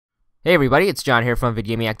Hey everybody, it's John here from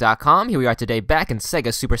VidGamiac.com. Here we are today back in Sega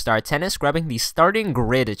Superstar Tennis, grabbing the Starting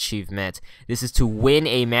Grid achievement. This is to win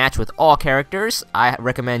a match with all characters. I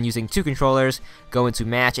recommend using 2 controllers, go into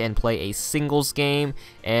match and play a singles game,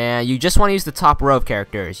 and you just want to use the top row of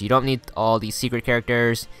characters. You don't need all these secret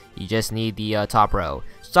characters, you just need the top row.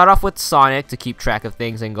 Start off with Sonic to keep track of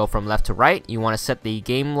things and go from left to right. You want to set the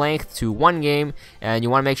game length to 1 game, and you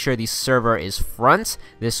want to make sure the server is front.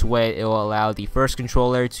 This way it will allow the first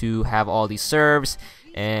controller to have all these serves,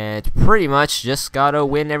 and pretty much just gotta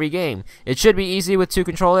win every game. It should be easy with 2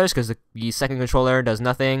 controllers because the second controller does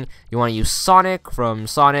nothing. You want to use Sonic from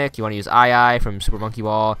Sonic, you want to use Ii from Super Monkey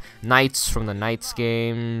Ball, Knights from the Knights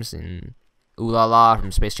games, and Ooh La La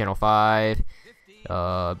from Space Channel 5.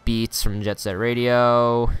 Beats from Jet Set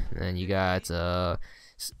Radio, and then you got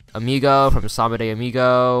Amigo from Samba de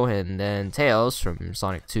Amigo, and then Tails from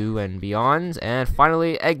Sonic 2 and beyond, and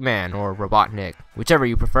finally Eggman or Robotnik, whichever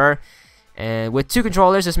you prefer. And with 2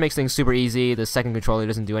 controllers, this makes things super easy. The second controller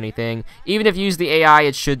doesn't do anything. Even if you use the AI,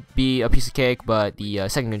 it should be a piece of cake, but the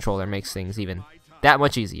second controller makes things even that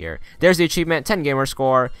much easier. There's the achievement, 10 gamer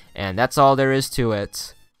score, and that's all there is to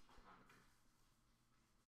it.